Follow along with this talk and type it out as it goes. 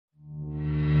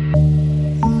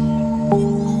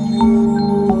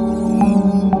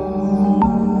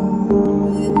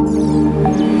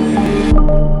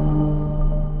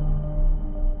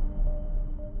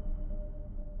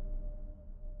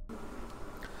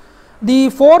The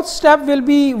fourth step will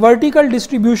be vertical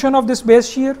distribution of this base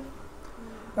shear.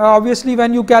 Obviously,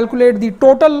 when you calculate the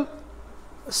total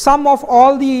sum of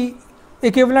all the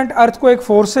equivalent earthquake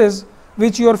forces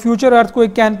which your future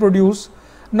earthquake can produce,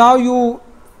 now you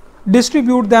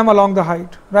distribute them along the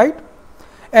height, right?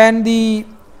 And the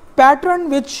pattern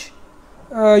which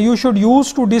you should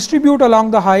use to distribute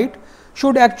along the height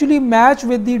should actually match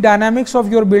with the dynamics of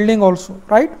your building also,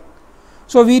 right?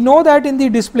 So we know that in the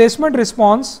displacement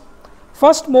response,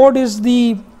 first mode is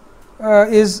the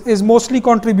is mostly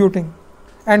contributing,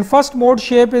 and first mode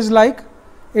shape is like,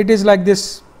 it is like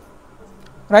this,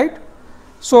 right?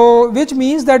 So which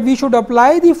means that we should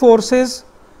apply the forces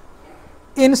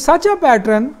in such a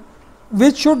pattern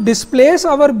which should displace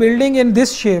our building in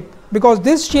this shape, because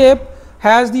this shape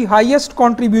has the highest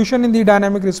contribution in the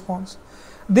dynamic response.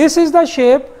 This is the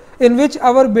shape in which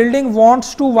our building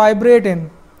wants to vibrate in,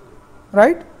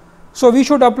 right? So we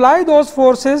should apply those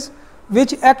forces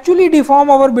which actually deform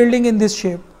our building in this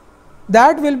shape.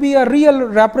 That will be a real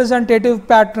representative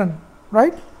pattern,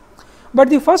 right? But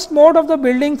the first mode of the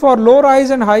building for low rise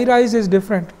and high rise is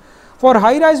different. For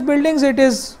high rise buildings it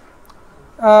is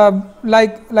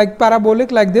like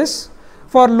parabolic, like this.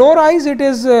 For low rise it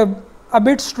is a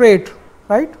bit straight,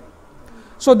 right?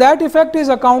 So that effect is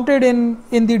accounted in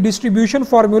the distribution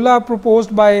formula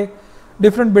proposed by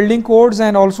different building codes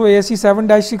and also ASC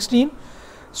 7-16.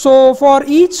 So for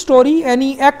each story,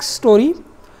 any x story,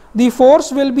 the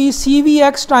force will be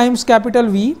CVx times capital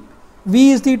V.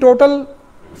 V is the total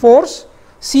force.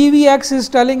 CVx is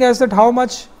telling us that how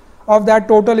much of that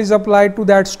total is applied to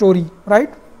that story,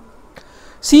 right?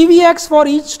 CVx for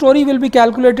each story will be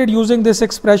calculated using this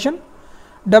expression.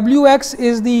 Wx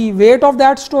is the weight of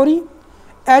that story.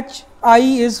 Hi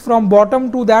is from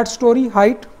bottom to that story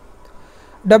height.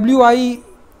 Wi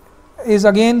is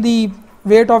again the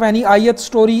weight of any ith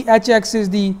story. Hx is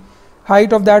the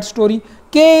height of that story.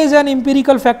 K is an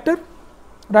empirical factor,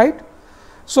 right?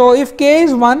 So if K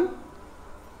is 1,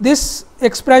 this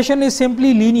expression is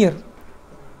simply linear,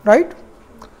 right?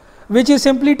 Which is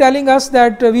simply telling us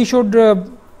that we should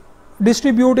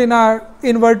distribute in a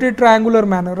inverted triangular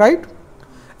manner, right?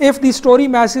 If the story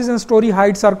masses and story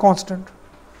heights are constant.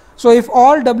 So if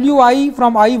all Wi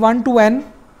from I1 to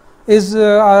n is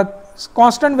a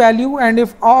constant value, and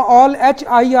if all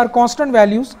Hi are constant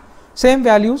values, same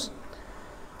values,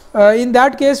 in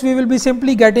that case we will be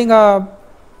simply getting a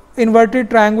inverted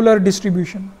triangular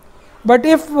distribution. But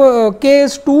if K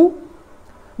is 2,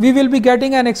 we will be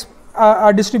getting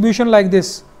a distribution like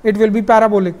this. It will be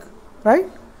parabolic, right?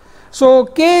 So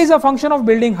K is a function of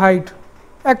building height.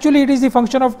 Actually it is the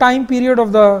function of time period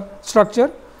of the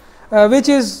structure, which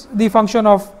is the function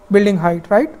of building height,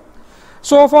 right?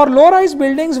 So for low rise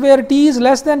buildings where T is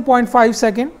less than 0.5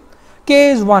 second, K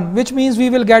is 1, which means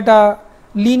we will get a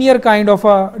linear kind of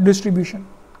a distribution,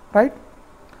 right?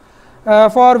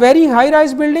 For very high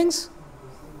rise buildings,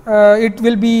 it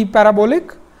will be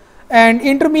parabolic, and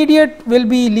intermediate will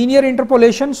be linear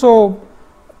interpolation. So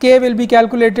K will be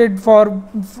calculated for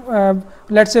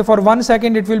let us say for 1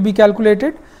 second it will be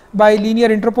calculated by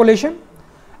linear interpolation,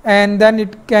 and then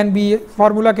it can be,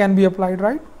 formula can be applied,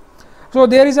 right? So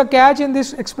there is a catch in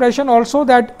this expression also,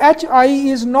 that Hi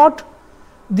is not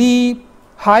the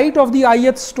height of the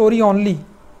ith story only,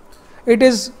 it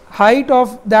is height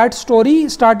of that story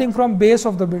starting from base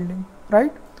of the building,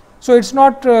 right? So it's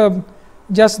not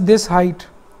just this height,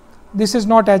 this is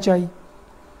not Hi.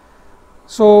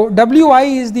 So Wi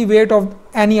is the weight of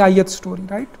any ith story,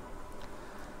 right?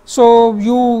 So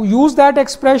you use that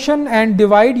expression and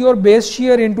divide your base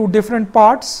shear into different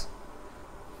parts.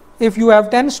 If you have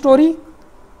 10 story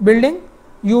building,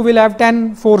 you will have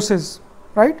 10 forces,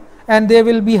 right? And they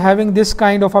will be having this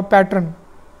kind of a pattern.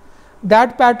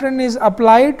 That pattern is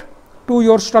applied to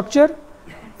your structure.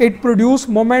 It produces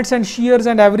moments and shears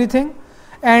and everything,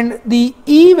 and the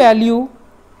E value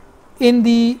in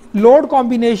the load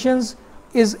combinations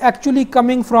is actually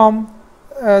coming from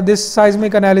this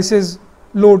seismic analysis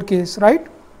load case, right?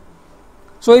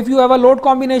 So if you have a load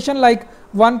combination like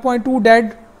 1.2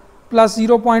 dead plus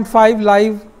 0.5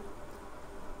 live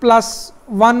plus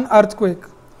 1 earthquake,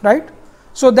 right?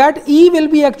 So that E will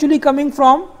be actually coming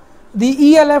from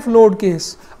the ELF load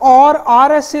case or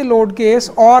RSA load case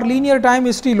or linear time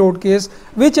history load case,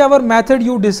 whichever method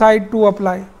you decide to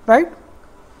apply, right?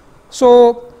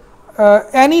 So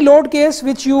any load case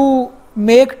which you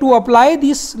make to apply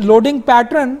this loading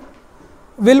pattern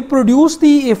will produce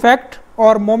the effect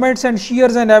or moments and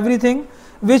shears and everything,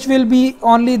 which will be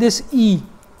only this E,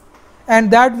 and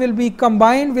that will be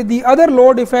combined with the other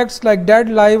load effects like dead,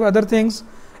 live, other things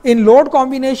in load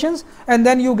combinations, and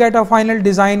then you get a final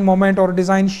design moment or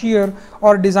design shear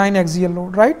or design axial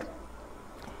load, right.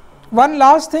 One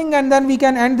last thing and then we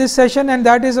can end this session, and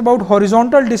that is about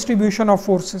horizontal distribution of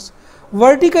forces.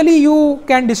 Vertically you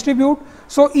can distribute,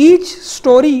 so each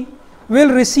story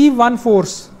will receive one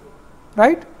force,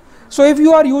 right. So if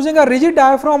you are using a rigid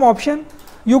diaphragm option,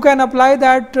 you can apply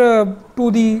that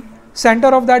to the center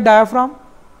of that diaphragm,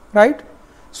 right.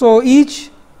 So each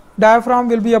diaphragm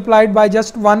will be applied by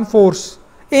just one force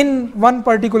in one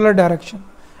particular direction.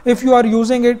 If you are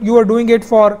using it, you are doing it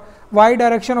for y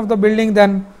direction of the building,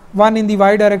 then one in the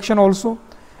y direction also,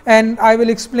 and I will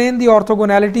explain the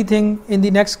orthogonality thing in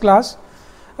the next class.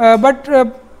 There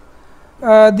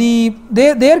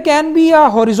can be a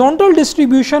horizontal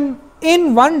distribution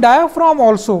in one diaphragm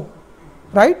also,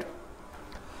 right.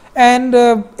 And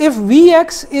if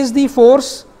Vx is the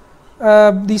force,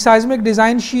 the seismic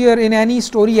design shear in any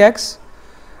story x,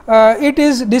 it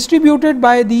is distributed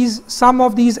by these sum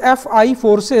of these Fi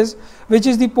forces, which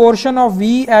is the portion of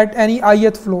V at any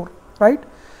ith floor, right.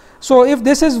 So if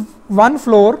this is one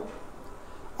floor,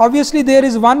 obviously there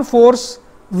is one force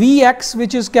Vx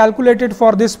which is calculated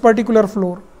for this particular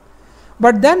floor,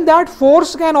 but then that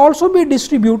force can also be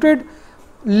distributed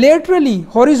laterally,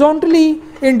 horizontally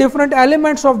in different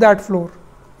elements of that floor,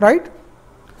 right.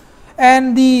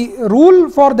 And the rule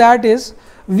for that is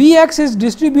Vx is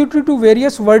distributed to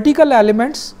various vertical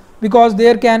elements, because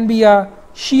there can be a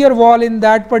shear wall in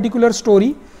that particular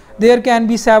story, there can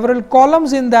be several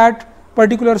columns in that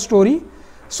particular story.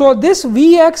 So this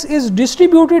Vx is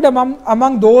distributed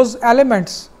among those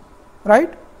elements,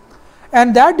 right,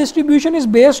 and that distribution is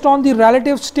based on the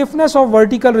relative stiffness of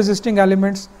vertical resisting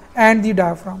elements and the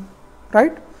diaphragm,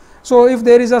 right. So if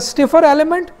there is a stiffer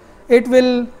element, it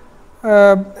will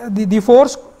the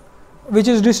force which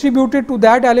is distributed to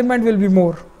that element will be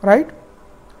more, right.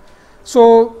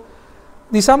 So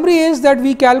the summary is that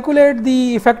we calculate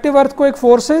the effective earthquake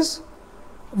forces,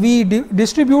 we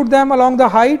distribute them along the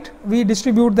height, we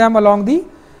distribute them along the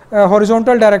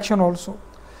horizontal direction also.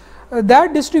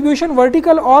 That distribution,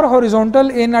 vertical or horizontal,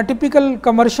 in a typical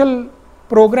commercial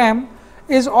program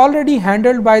is already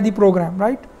handled by the program,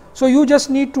 right. So you just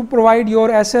need to provide your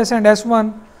SS and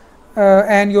S1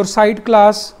 and your site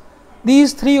class.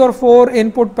 These 3 or 4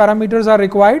 input parameters are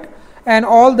required, and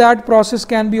all that process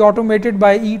can be automated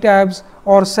by ETABS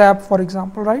or SAP, for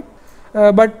example, right.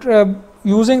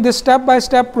 Using this step by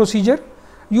step procedure,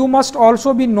 you must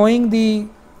also be knowing the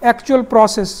actual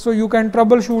process, so you can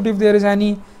troubleshoot if there is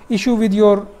any issue with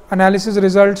your analysis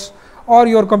results or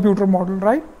your computer model,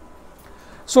 right.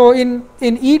 So in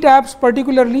ETABS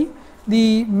particularly,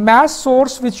 the mass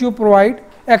source which you provide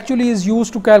actually is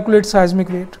used to calculate seismic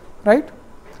weight, right.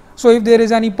 So if there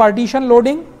is any partition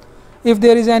loading, if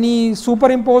there is any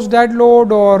superimposed dead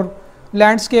load or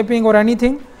landscaping or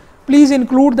anything, please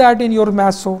include that in your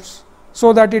mass source,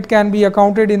 so that it can be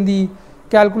accounted in the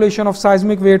calculation of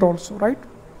seismic weight also, right.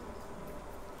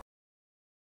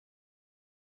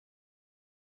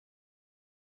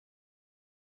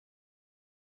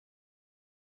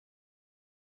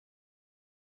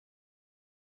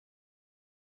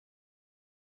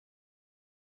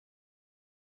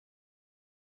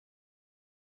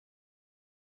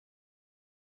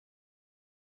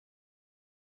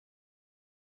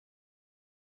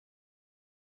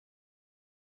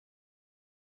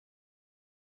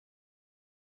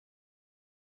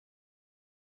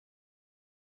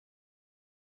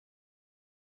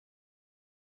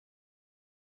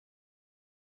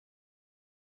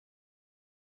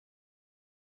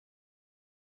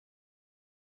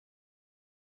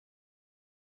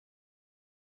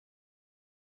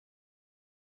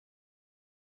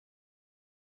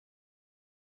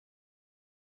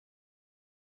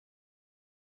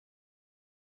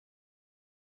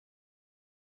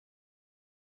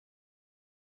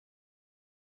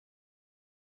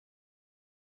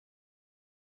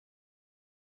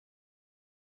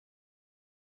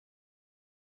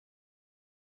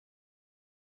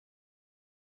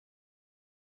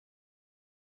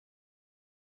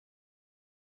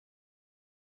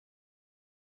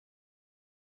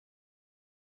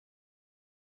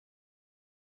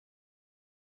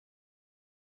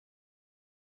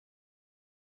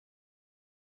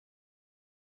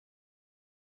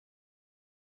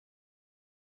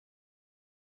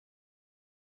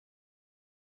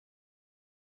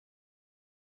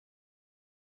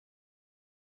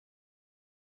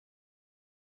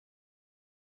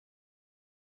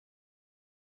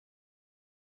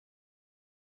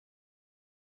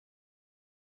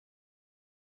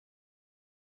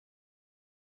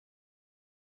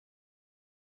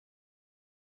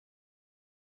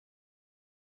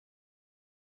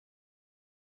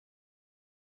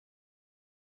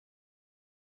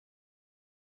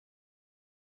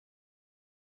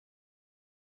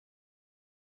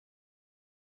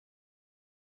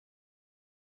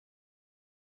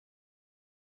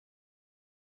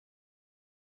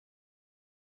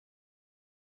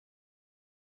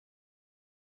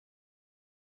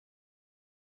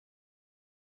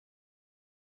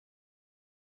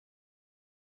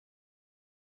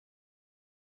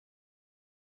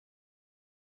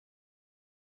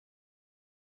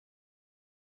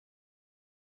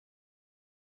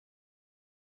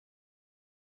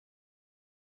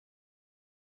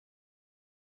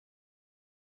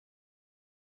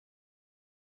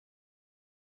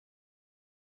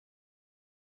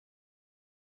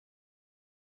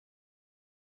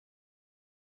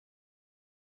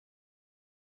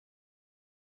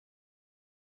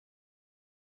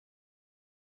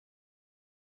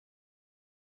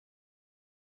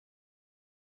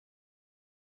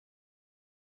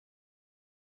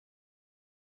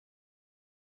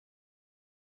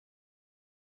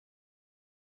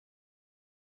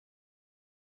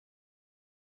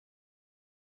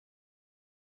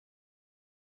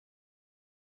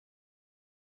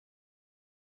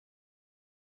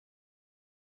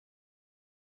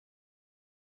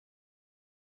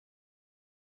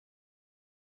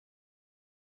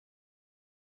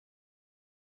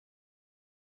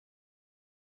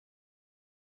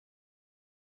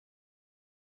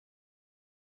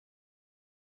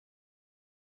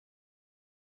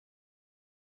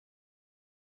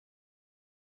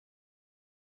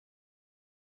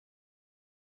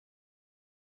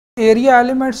 Area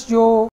elements जो